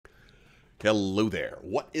Hello there.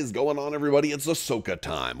 What is going on, everybody? It's Ahsoka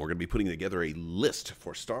time. We're going to be putting together a list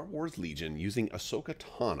for Star Wars Legion using Ahsoka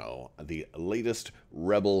Tano, the latest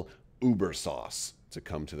Rebel Uber sauce to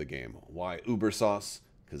come to the game. Why Uber sauce?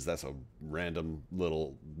 Because that's a random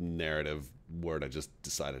little narrative word I just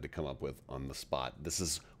decided to come up with on the spot. This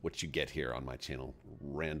is what you get here on my channel,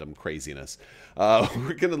 random craziness.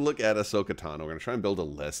 We're going to look at Ahsoka Tano. We're going to try and build a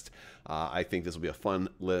list. I think this will be a fun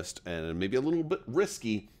list and maybe a little bit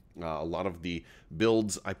risky. A lot of the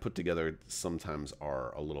builds I put together sometimes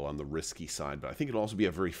are a little on the risky side, but I think it'll also be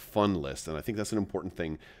a very fun list, and I think that's an important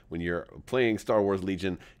thing when you're playing Star Wars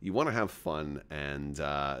Legion. You want to have fun, and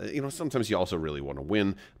sometimes you also really want to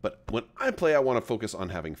win, but when I play, I want to focus on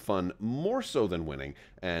having fun more so than winning,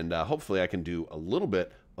 and hopefully I can do a little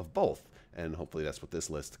bit of both. And hopefully that's what this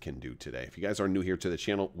list can do today. If you guys are new here to the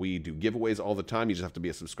channel, we do giveaways all the time. You just have to be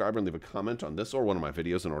a subscriber and leave a comment on this or one of my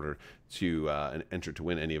videos in order to enter to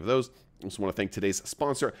win any of those. I also want to thank today's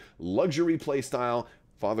sponsor, Luxury Playstyle.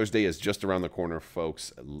 Father's Day is just around the corner,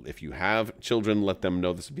 folks. If you have children, let them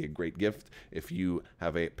know this would be a great gift. If you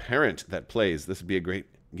have a parent that plays, this would be a great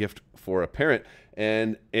gift for a parent.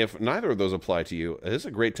 And if neither of those apply to you, it is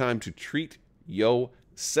a great time to treat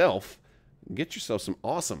yourself. Get yourself some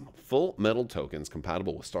awesome full metal tokens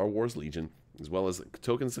compatible with Star Wars Legion, as well as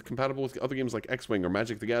tokens compatible with other games like X-Wing or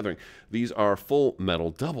Magic the Gathering. These are full metal,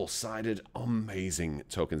 double-sided, amazing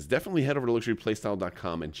tokens. Definitely head over to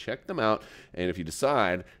luxuryplaystyle.com and check them out. And if you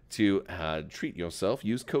decide to treat yourself,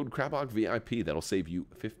 use code Crabbok VIP. That'll save you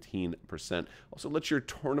 15%. Also, let your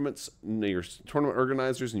tournament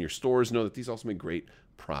organizers and your stores know that these also make great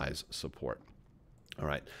prize support. All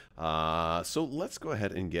right, so let's go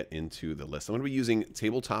ahead and get into the list. I'm going to be using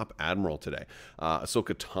Tabletop Admiral today.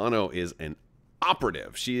 Ahsoka Tano is an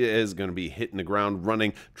operative. She is going to be hitting the ground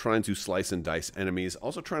running, trying to slice and dice enemies,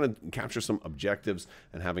 also trying to capture some objectives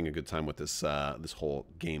and having a good time with this this whole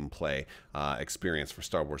gameplay experience for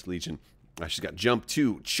Star Wars Legion. She's got Jump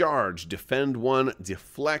 2, Charge, Defend 1,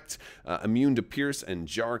 Deflect, Immune to Pierce, and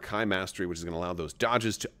Jar Kai Mastery, which is going to allow those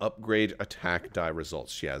dodges to upgrade attack die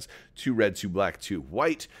results. She has 2 red, 2 black, 2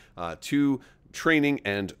 white, 2 training,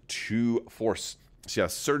 and 2 force. She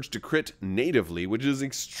has Surge to Crit natively, which is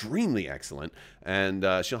extremely excellent, and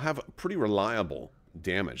she'll have pretty reliable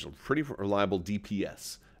damage, pretty reliable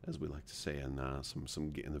DPS, as we like to say in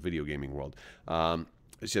in the video gaming world.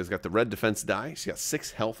 She has got the red defense die. She's got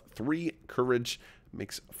 6 health, 3 courage.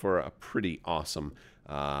 Makes for a pretty awesome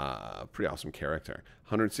character.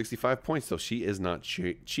 165 points, though. She is not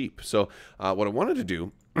cheap. So what I wanted to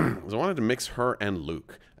do was I wanted to mix her and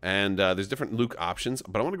Luke. And there's different Luke options,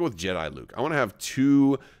 but I want to go with Jedi Luke. I want to have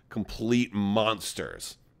 2 complete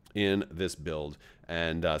monsters in this build.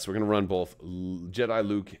 And so we're going to run both Jedi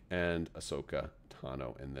Luke and Ahsoka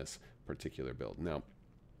Tano in this particular build. Now,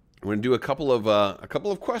 we're going to do a couple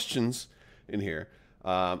of questions in here.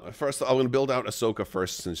 First, I'm going to build out Ahsoka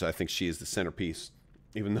first, since I think she is the centerpiece.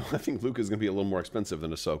 Even though I think Luke is going to be a little more expensive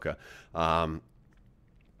than Ahsoka,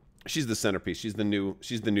 she's the centerpiece. She's the new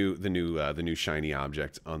shiny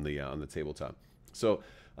object on the tabletop. So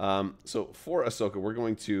for Ahsoka, we're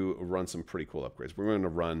going to run some pretty cool upgrades. We're going to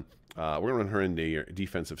run her in the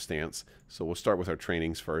defensive stance. So we'll start with our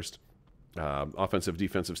trainings first. Offensive,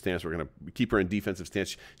 defensive stance. We're going to keep her in defensive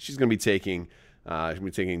stance. She's going to be taking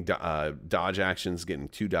dodge actions, getting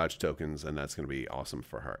 2 dodge tokens, and that's going to be awesome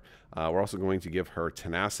for her. We're also going to give her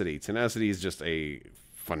tenacity. Tenacity is just a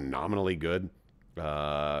phenomenally good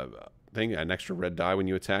thing. An extra red die when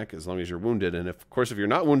you attack, as long as you're wounded. And of course, if you're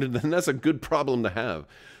not wounded, then that's a good problem to have.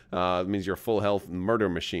 It means you're a full health murder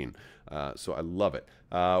machine. So I love it.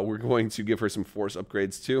 We're going to give her some force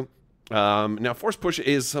upgrades too. Now, Force Push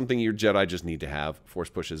is something your Jedi just need to have. Force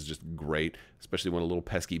Push is just great, especially when a little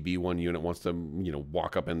pesky B1 unit wants to,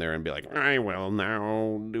 walk up in there and be like, I will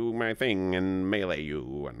now do my thing and melee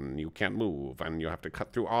you, and you can't move, and you have to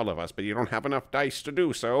cut through all of us, but you don't have enough dice to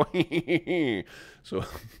do so. So,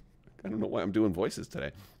 I don't know why I'm doing voices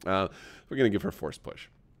today. We're going to give her Force Push.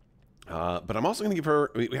 But I'm also going to give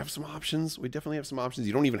her, we have some options. We definitely have some options.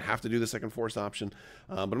 You don't even have to do the second Force option,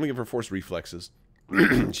 but I'm going to give her Force Reflexes.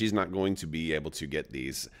 She's not going to be able to get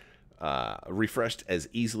these refreshed as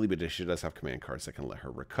easily, but she does have command cards that can let her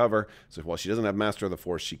recover. So while she doesn't have Master of the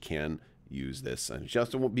Force, she can use this. And she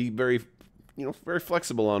also won't be very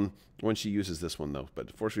flexible on when she uses this one, though.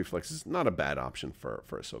 But Force Reflex is not a bad option for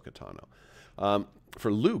Ahsoka Tano.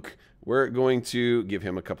 For Luke, we're going to give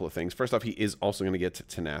him a couple of things. First off, he is also going to get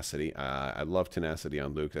tenacity. I love tenacity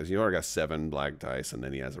on Luke. As you know, I got 7 black dice, and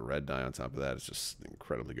then he has a red die on top of that. It's just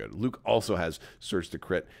incredibly good. Luke also has Surge to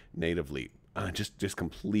Crit natively. Just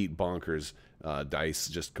complete bonkers dice,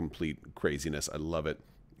 just complete craziness. I love it.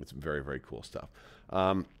 It's very, very cool stuff.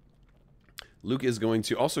 Luke is going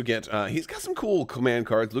to also get, he's got some cool command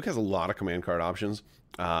cards. Luke has a lot of command card options.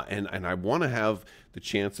 And I want to have the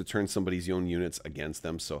chance to turn somebody's own units against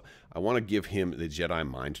them. So I want to give him the Jedi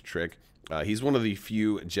Mind Trick. He's one of the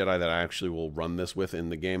few Jedi that I actually will run this with in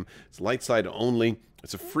the game. It's light side only.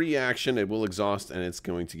 It's a free action. It will exhaust, and it's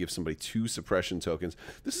going to give somebody 2 suppression tokens.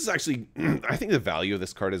 This is actually, I think the value of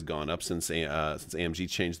this card has gone up since AMG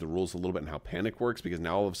changed the rules a little bit and how Panic works, because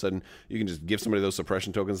now all of a sudden you can just give somebody those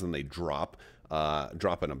suppression tokens and they drop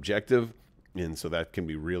an objective. And so that can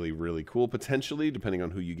be really, really cool, potentially, depending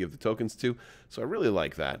on who you give the tokens to. So I really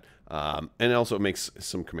like that. And also it makes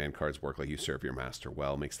some command cards work, like you serve your master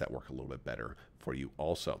well, makes that work a little bit better for you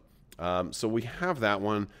also. So we have that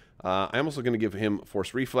one. I'm also going to give him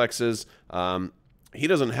Force Reflexes. He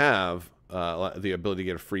doesn't have the ability to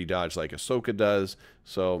get a free dodge like Ahsoka does,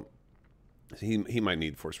 so he might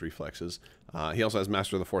need Force Reflexes. He also has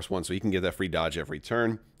Master of the Force 1, so he can get that free dodge every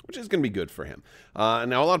turn, which is going to be good for him.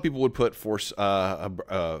 Now, a lot of people would put Force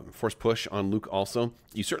Push on Luke also.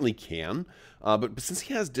 You certainly can, but since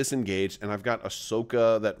he has Disengaged, and I've got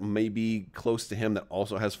Ahsoka that may be close to him that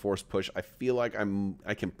also has Force Push, I feel like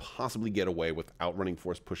I can possibly get away without running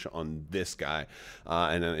Force Push on this guy,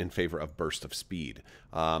 and in favor of Burst of Speed.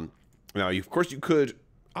 Now, of course, you could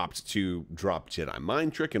opt to drop Jedi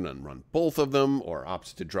Mind Trick and then run both of them, or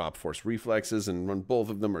opt to drop Force Reflexes and run both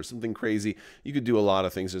of them, or something crazy. You could do a lot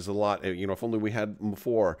of things. There's a lot, you know, if only we had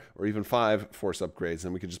 4 or even 5 Force upgrades,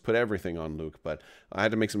 then we could just put everything on Luke, but I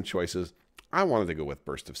had to make some choices. I wanted to go with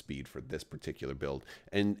Burst of Speed for this particular build,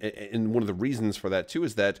 and one of the reasons for that too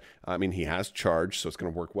is that, I mean, he has charge, so it's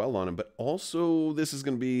going to work well on him, but also this is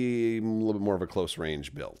going to be a little bit more of a close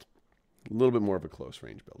range build. A little bit more of a close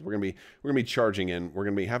range build. We're gonna be charging in. We're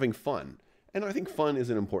gonna be having fun, and I think fun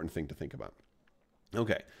is an important thing to think about.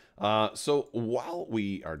 Okay, so while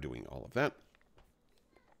we are doing all of that,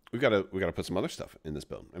 we gotta put some other stuff in this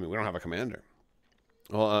build. I mean, we don't have a commander.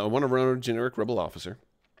 Well, I want to run a generic rebel officer.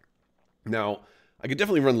 Now, I could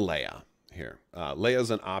definitely run Leia here.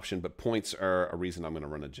 Leia's an option, but points are a reason I'm going to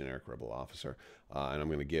run a generic rebel officer, and I'm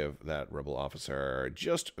going to give that rebel officer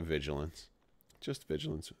just vigilance. Just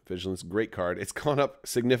vigilance. Vigilance, great card. It's gone up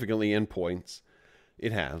significantly in points.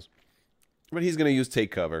 It has. But he's going to use Take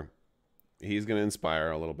Cover. He's going to inspire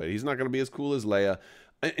a little bit. He's not going to be as cool as Leia.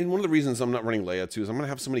 And one of the reasons I'm not running Leia, too, is I'm going to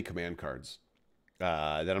have so many command cards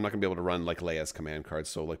that I'm not going to be able to run like Leia's command cards.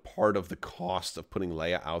 So, like, part of the cost of putting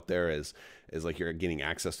Leia out there is like you're getting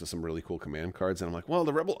access to some really cool command cards. And I'm like, well,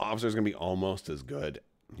 the Rebel Officer is going to be almost as good.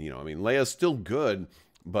 You know, I mean, Leia's still good,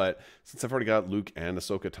 but since I've already got Luke and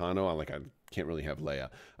Ahsoka Tano, I can't really have Leia.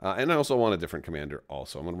 And I also want a different commander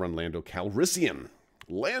also. I'm going to run Lando Calrissian.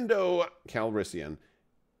 Lando Calrissian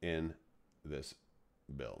in this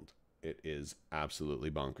build. It is absolutely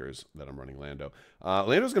bonkers that I'm running Lando.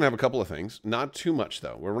 Lando's going to have a couple of things. Not too much,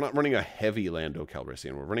 though. We're not running a heavy Lando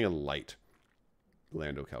Calrissian. We're running a light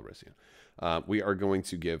Lando Calrissian. We are going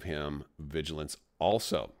to give him Vigilance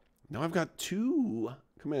also. Now I've got 2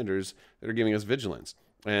 commanders that are giving us Vigilance.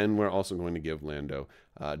 And we're also going to give Lando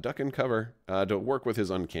Duck and Cover to work with his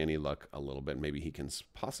uncanny luck a little bit. Maybe he can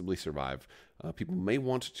possibly survive. People may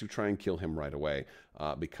want to try and kill him right away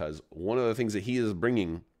because one of the things that he is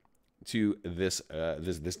bringing to this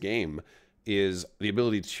game is the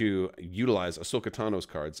ability to utilize Ahsoka Tano's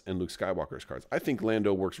cards and Luke Skywalker's cards. I think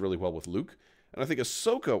Lando works really well with Luke, and I think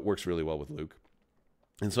Ahsoka works really well with Luke.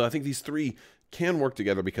 And so I think these 3 can work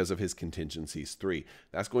together because of his contingencies 3.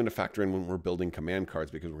 That's going to factor in when we're building command cards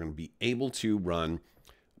because we're going to be able to run,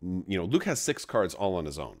 you know, Luke has 6 cards all on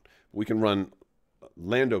his own. We can run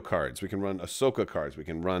Lando cards, we can run Ahsoka cards, we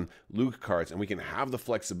can run Luke cards, and we can have the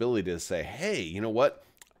flexibility to say, hey, you know what?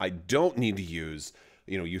 I don't need to use,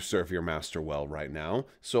 you know, you serve your master well right now,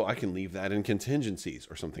 so I can leave that in contingencies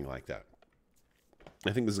or something like that.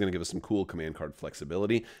 I think this is going to give us some cool command card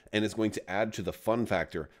flexibility, and it's going to add to the fun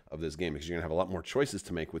factor of this game because you're going to have a lot more choices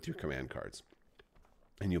to make with your command cards.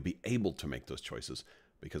 And you'll be able to make those choices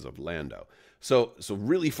because of Lando. So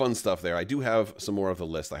really fun stuff there. I do have some more of the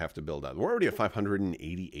list I have to build out. We're already at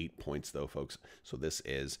 588 points, though, folks. So this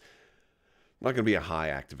is not going to be a high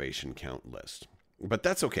activation count list. But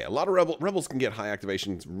that's okay. A lot of rebels can get high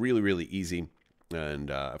activations really, really easy.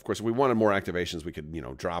 And, of course, if we wanted more activations, we could, you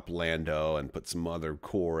know, drop Lando and put some other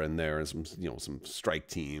core in there and some, you know, some strike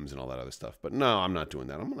teams and all that other stuff. But no, I'm not doing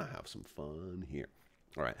that. I'm going to have some fun here.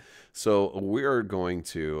 All right. So we're going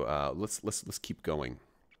to, let's keep going.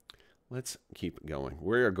 Let's keep going.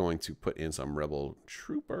 We're going to put in some Rebel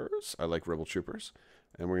Troopers. I like Rebel Troopers.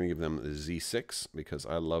 And we're going to give them the Z6 because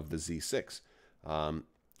I love the Z6.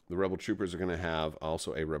 The Rebel Troopers are going to have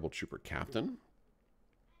also a Rebel Trooper Captain.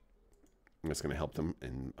 And it's going to help them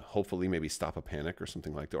and hopefully maybe stop a panic or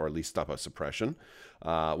something like that, or at least stop a suppression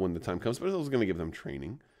when the time comes. But it's also going to give them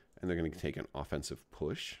training, and they're going to take an offensive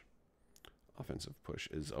push. Offensive push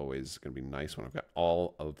is always going to be nice when I've got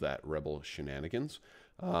all of that rebel shenanigans.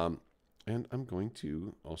 And I'm going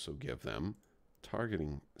to also give them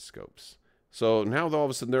targeting scopes. So now all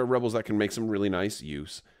of a sudden there are rebels that can make some really nice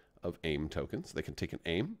use of aim tokens. They can take an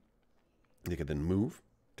aim. They can then move,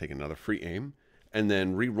 take another free aim, and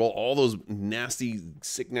then re-roll all those nasty,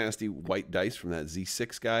 sick, nasty white dice from that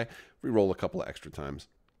Z6 guy. Re-roll a couple of extra times.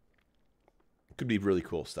 Could be really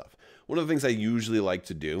cool stuff. One of the things I usually like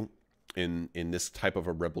to do in this type of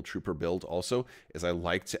a Rebel Trooper build also is I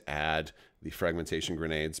like to add the fragmentation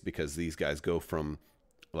grenades, because these guys go from,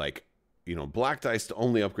 like, you know, black dice to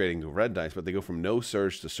only upgrading to red dice, but they go from no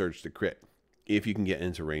surge to crit if you can get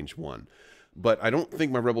into range 1. But I don't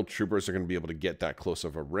think my Rebel Troopers are going to be able to get that close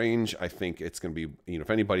of a range. I think it's going to be, you know, if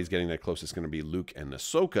anybody's getting that close, it's going to be Luke and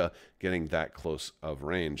Ahsoka getting that close of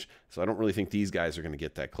range. So I don't really think these guys are going to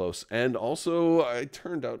get that close. And also, I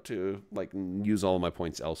turned out to, like, use all of my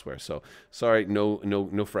points elsewhere. So sorry,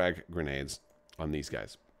 no frag grenades on these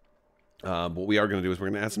guys. What we are going to do is we're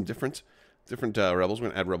going to add some different rebels. We're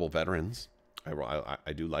going to add Rebel Veterans.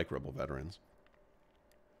 I do like Rebel Veterans.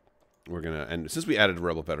 We're going to, and since we added a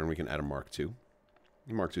Rebel Veteran, we can add a Mark II.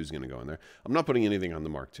 Mark II is going to go in there. I'm not putting anything on the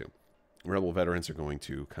Mark II. Rebel Veterans are going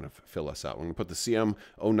to kind of fill us out. We're going to put the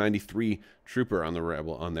CM-093 Trooper on the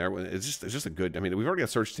Rebel on there. It's just a good, I mean, we've already got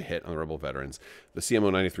Surge to hit on the Rebel Veterans. The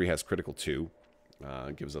CM-093 has Critical 2.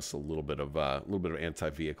 Gives us a little bit of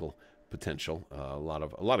anti-vehicle potential. A lot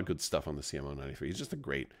of good stuff on the CM-093. He's just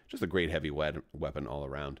a great heavy weapon all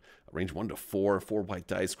around. Range 1 to 4, 4 white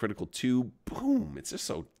dice, Critical 2. Boom! It's just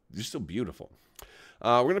so beautiful.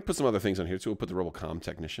 We're going to put some other things on here, too. We'll put the Rebel Comm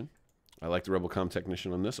Technician. I like the Rebel Comm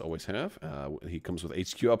Technician on this, always have. He comes with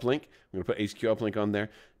HQ Uplink. We're going to put HQ Uplink on there.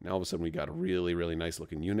 Now, all of a sudden, we got a really, really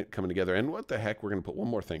nice-looking unit coming together. And what the heck, we're going to put one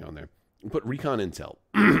more thing on there. We'll put Recon Intel.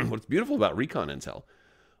 What's beautiful about Recon Intel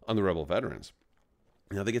on the Rebel Veterans,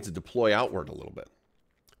 now they get to deploy outward a little bit.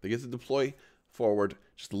 They get to deploy forward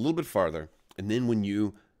just a little bit farther. And then when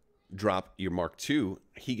you drop your Mark II,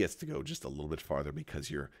 he gets to go just a little bit farther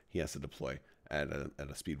because he has to deploy at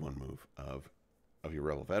a speed 1 move of your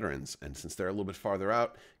Rebel Veterans. And since they're a little bit farther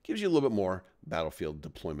out, gives you a little bit more battlefield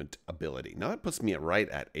deployment ability. Now that puts me right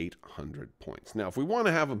at 800 points. Now, if we want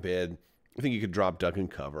to have a bid, I think you could drop Duck and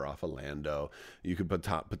Cover off of Lando. You could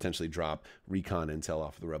potentially drop Recon Intel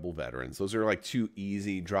off of the Rebel Veterans. Those are like 2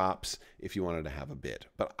 easy drops if you wanted to have a bid.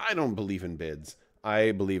 But I don't believe in bids.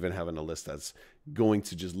 I believe in having a list that's going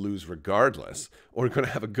to just lose regardless, or going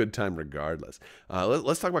to have a good time regardless.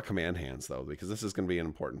 Let's talk about command hands, though, because this is going to be an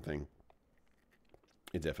important thing.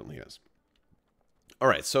 It definitely is. All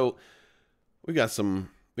right, so we got some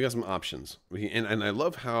options. And I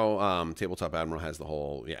love how Tabletop Admiral has the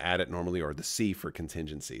whole add it normally, or the C for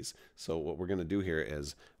contingencies. So what we're going to do here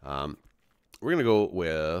is we're going to go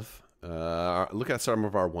with look at some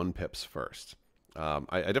of our 1-pips first.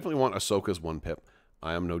 I definitely want Ahsoka's 1-pip.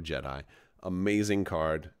 I am no Jedi. Amazing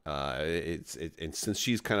card. And since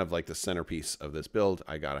she's kind of like the centerpiece of this build,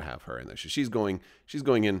 I gotta have her in there. She's going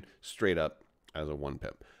in straight up as a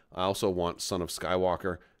 1-pip. I also want Son of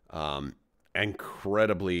Skywalker.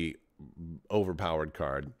 Incredibly overpowered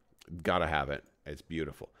card. Gotta have it. It's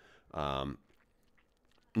beautiful. Now,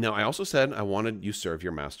 I also said I wanted You Serve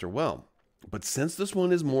Your Master Well. But since this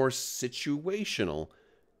one is more situational,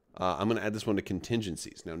 I'm going to add this one to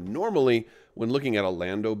contingencies. Now, normally, when looking at a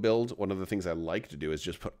Lando build, one of the things I like to do is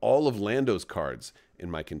just put all of Lando's cards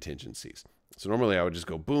in my contingencies. So normally I would just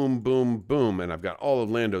go boom, boom, boom, and I've got all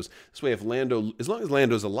of Lando's. This way, as long as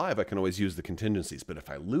Lando's alive, I can always use the contingencies. But if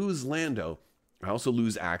I lose Lando, I also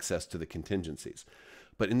lose access to the contingencies.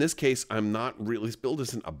 But in this case, I'm not really, this build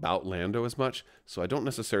isn't about Lando as much, so I don't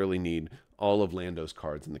necessarily need all of Lando's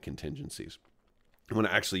cards in the contingencies. I want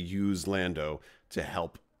to actually use Lando to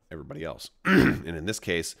help everybody else. And in this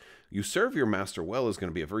case, You Serve Your Master Well is going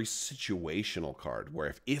to be a very situational card,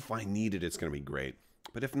 where if I need it, it's going to be great.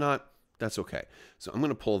 But if not, that's okay. So I'm going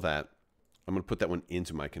to pull that. I'm going to put that one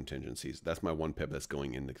into my contingencies. That's my 1-pip that's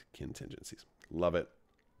going into contingencies. Love it.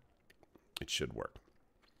 It should work.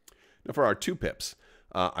 Now for our 2-pips,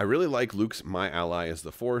 I really like Luke's My Ally is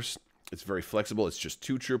the Force. It's very flexible. It's just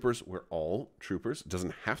 2 troopers. We're all troopers. It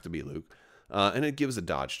doesn't have to be Luke. And it gives a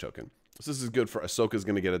dodge token. So this is good for Ahsoka's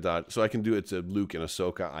going to get a dodge. So I can do it to Luke and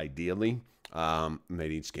Ahsoka ideally. And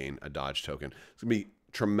they'd each gain a dodge token. It's going to be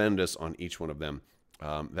tremendous on each one of them.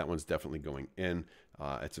 That one's definitely going in.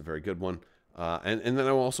 It's a very good one. And then I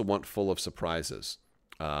also want Full of Surprises.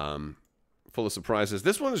 Full of Surprises.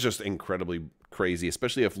 This one is just incredibly crazy,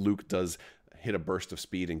 especially if Luke does hit a burst of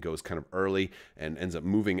speed and goes kind of early and ends up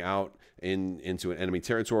moving out into an enemy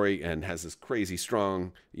territory and has this crazy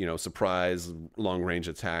strong, surprise long range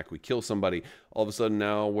attack. We kill somebody. All of a sudden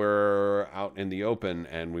now we're out in the open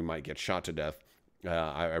and we might get shot to death.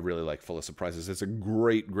 I really like full of surprises. It's a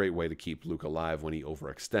great way to keep Luke alive when he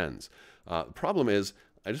overextends. The problem is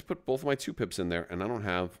I just put both of my 2-pips in there and I don't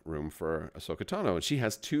have room for Ahsoka Tano, and she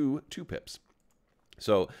has 2 2-pips.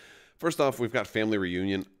 So first off, we've got Family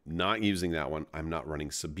Reunion. Not using that one. I'm not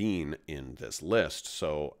running Sabine in this list.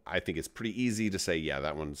 So I think it's pretty easy to say, yeah,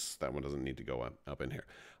 that one doesn't need to go up in here.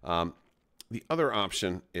 The other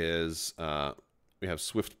option is we have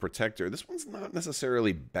Swift Protector. This one's not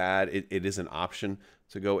necessarily bad. It is an option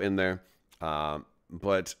to go in there.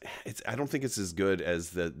 But I don't think it's as good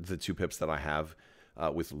as the 2-pips that I have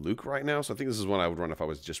with Luke right now. So I think this is one I would run if I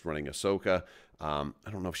was just running Ahsoka. I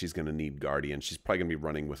don't know if she's going to need Guardian. She's probably going to be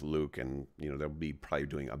running with Luke, and they'll be probably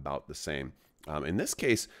doing about the same. In this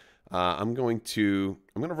case, I'm going to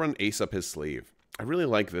run Ace Up His Sleeve. I really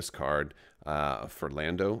like this card for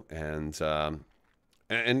Lando, and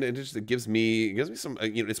it gives me some.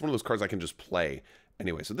 It's one of those cards I can just play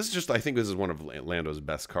anyway. So I think this is one of Lando's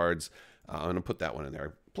best cards. I'm going to put that one in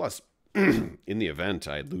there. Plus, in the event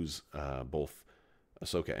I lose both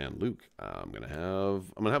Ahsoka and Luke, I'm gonna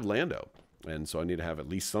have Lando, and so I need to have at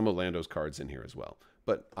least some of Lando's cards in here as well,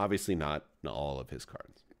 but obviously not all of his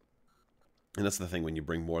cards. And that's the thing, when you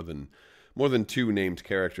bring more than 2 named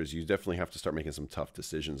characters, you definitely have to start making some tough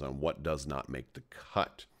decisions on what does not make the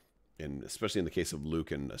cut. And especially in the case of Luke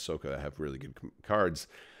and Ahsoka that have really good cards,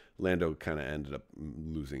 Lando kind of ended up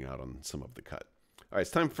losing out on some of the cut. All right, it's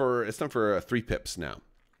time for 3-pips now.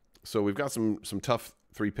 So we've got some tough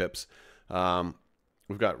 3-pips.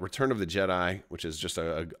 We've got Return of the Jedi, which is just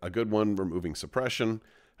a good one, removing suppression.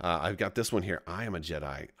 I've got this one here, I Am a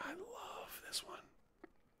Jedi. I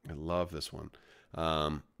love this one.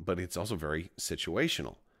 But it's also very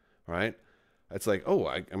situational, right? It's like, oh,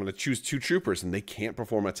 I'm going to choose 2 troopers and they can't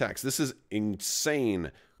perform attacks. This is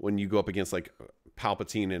insane when you go up against like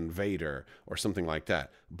Palpatine and Vader or something like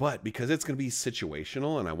that. But because it's going to be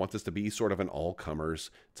situational and I want this to be sort of an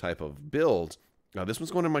all-comers type of build, this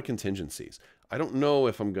one's going in my contingencies. I don't know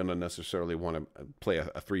if I'm going to necessarily want to play a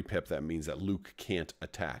 3-pip that means that Luke can't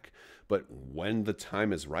attack. But when the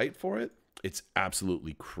time is right for it, it's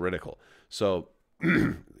absolutely critical. So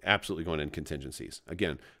absolutely going in contingencies.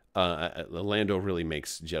 Again, Lando really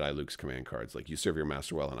makes Jedi Luke's command cards. Like, you serve your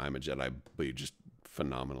master well and I'm a Jedi, but you're just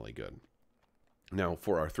phenomenally good. Now,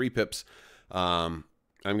 for our 3-pips, I'm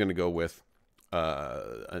going to go with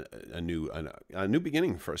a new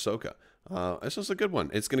beginning for Ahsoka. This is a good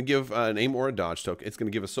one. It's going to give an aim or a dodge token. It's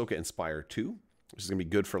going to give Ahsoka Inspire 2, which is going to be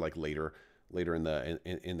good for like later in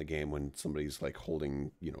the game when somebody's like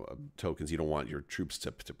holding tokens. You don't want your troops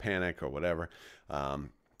to panic or whatever.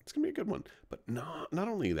 It's going to be a good one. But not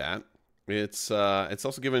only that, it's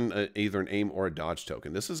also given either an aim or a dodge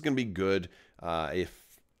token. This is going to be good if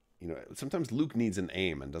sometimes Luke needs an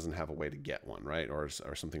aim and doesn't have a way to get one, right? Or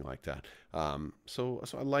something like that. So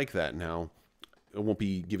I like that. Now, it won't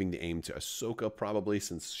be giving the aim to Ahsoka probably,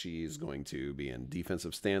 since she's going to be in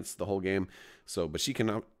defensive stance the whole game. So, but you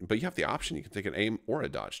have the option. You can take an aim or a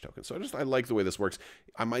dodge token. So I like the way this works.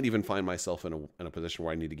 I might even find myself in a position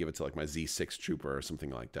where I need to give it to like my Z6 trooper or something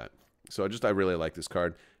like that. So I really like this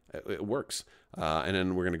card. It works. And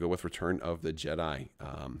then we're going to go with Return of the Jedi.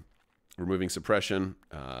 Removing suppression,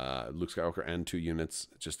 Luke Skywalker and 2 units.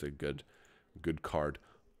 Just a good card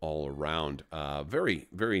all around. Very,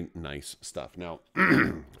 very nice stuff. Now,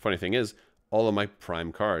 funny thing is, all of my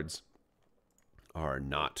prime cards are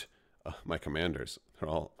not my commanders. They're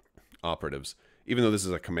all operatives. Even though this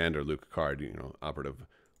is a Commander Luke card, operative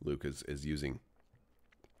Luke is using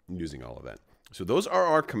all of that. So those are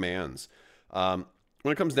our commands.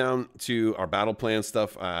 When it comes down to our battle plan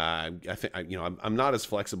stuff, I think I'm not as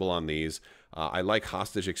flexible on these. I like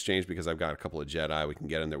hostage exchange because I've got a couple of Jedi. We can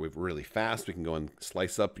get in there. We're really fast. We can go and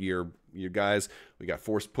slice up your guys. We got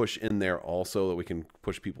force push in there also that we can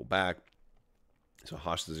push people back. So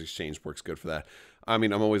hostage exchange works good for that. I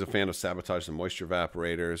mean, I'm always a fan of sabotage and moisture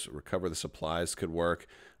evaporators. Recover the supplies could work.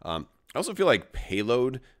 I also feel like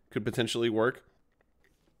payload could potentially work.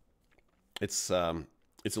 It's a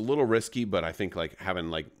little risky, but I think like having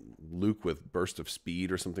like Luke with burst of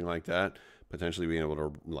speed or something like that, potentially being able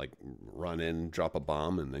to like run in, drop a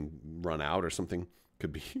bomb, and then run out or something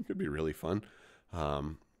could be really fun.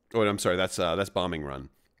 Oh, I'm sorry, that's bombing run.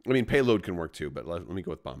 I mean, payload can work too, but let me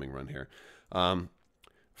go with bombing run here.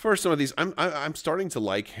 for some of these, I'm starting to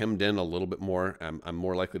like hemmed in a little bit more. I'm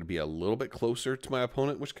more likely to be a little bit closer to my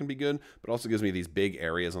opponent, which can be good, but also gives me these big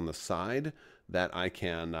areas on the side that I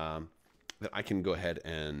can go ahead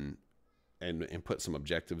and put some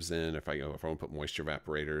objectives in. If I want to put moisture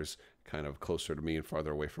evaporators kind of closer to me and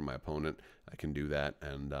farther away from my opponent, I can do that,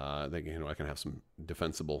 and I can have some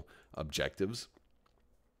defensible objectives.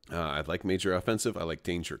 I like major offensive. I like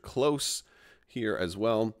danger close here as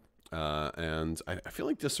well. And I feel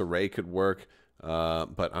like disarray could work,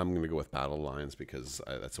 but I'm going to go with battle lines because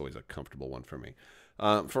that's always a comfortable one for me.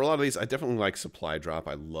 For a lot of these, I definitely like supply drop.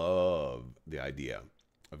 I love the idea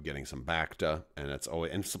of getting some Bacta,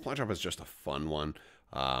 and supply drop is just a fun one.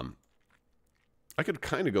 I could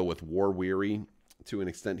kind of go with war weary to an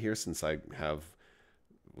extent here, since I have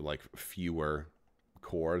like fewer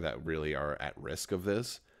core that really are at risk of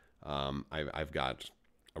this. I've got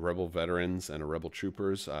a Rebel Veterans and a Rebel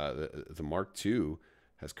Troopers. The Mark II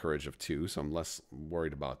has Courage of 2, so I'm less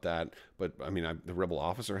worried about that. But, I mean, the Rebel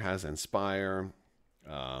Officer has Inspire.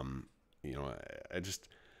 I just...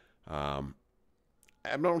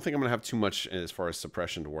 I don't think I'm going to have too much as far as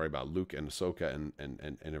suppression to worry about Luke and Ahsoka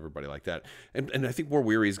and everybody like that. And I think War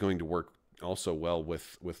Weary is going to work also well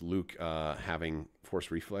with Luke having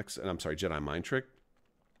Force Reflex, and Jedi Mind Trick.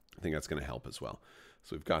 I think that's going to help as well.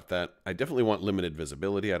 So we've got that. I definitely want limited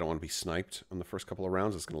visibility. I don't want to be sniped on the first couple of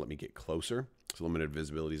rounds. It's going to let me get closer. So limited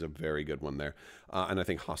visibility is a very good one there. And I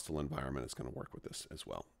think hostile environment is going to work with this as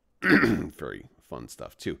well. Very fun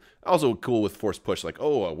stuff too. Also cool with force push, like,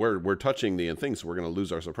 oh, we're touching the thing, so we're going to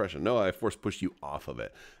lose our suppression. No, I force pushed you off of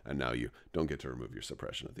it, and now you don't get to remove your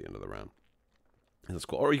suppression at the end of the round. And that's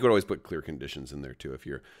cool. Or you could always put clear conditions in there too if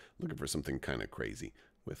you're looking for something kind of crazy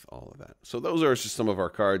with all of that. So those are just some of our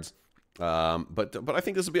cards. But I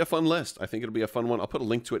think this will be a fun list. I think it'll be a fun one. I'll put a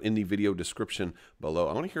link to it in the video description below.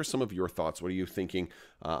 I want to hear some of your thoughts. What are you thinking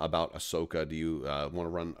about Ahsoka? Do you want to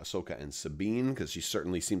run Ahsoka and Sabine? Because she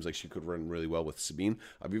certainly seems like she could run really well with Sabine.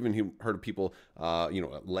 I've even heard of people,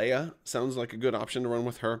 Leia sounds like a good option to run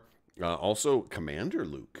with her. Also, Commander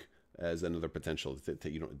Luke as another potential that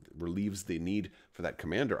relieves the need for that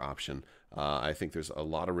commander option. I think there's a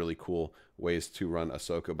lot of really cool ways to run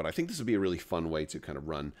Ahsoka, but I think this would be a really fun way to kind of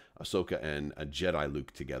run Ahsoka and a Jedi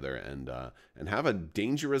Luke together and have a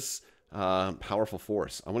dangerous, powerful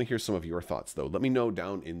force. I want to hear some of your thoughts, though. Let me know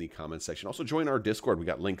down in the comments section. Also, join our Discord. We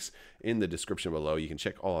got links in the description below. You can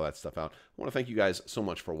check all of that stuff out. I want to thank you guys so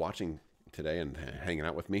much for watching today and hanging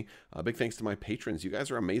out with me. Big thanks to my patrons. You guys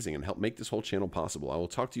are amazing and help make this whole channel possible. I will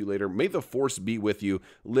talk to you later. May the force be with you.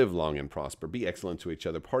 Live long and prosper. Be excellent to each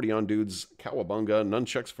other. Party on, dudes. Cowabunga.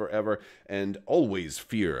 Nunchucks forever. And always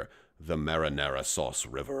fear the marinara sauce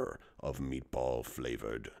river of meatball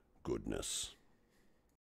flavored goodness.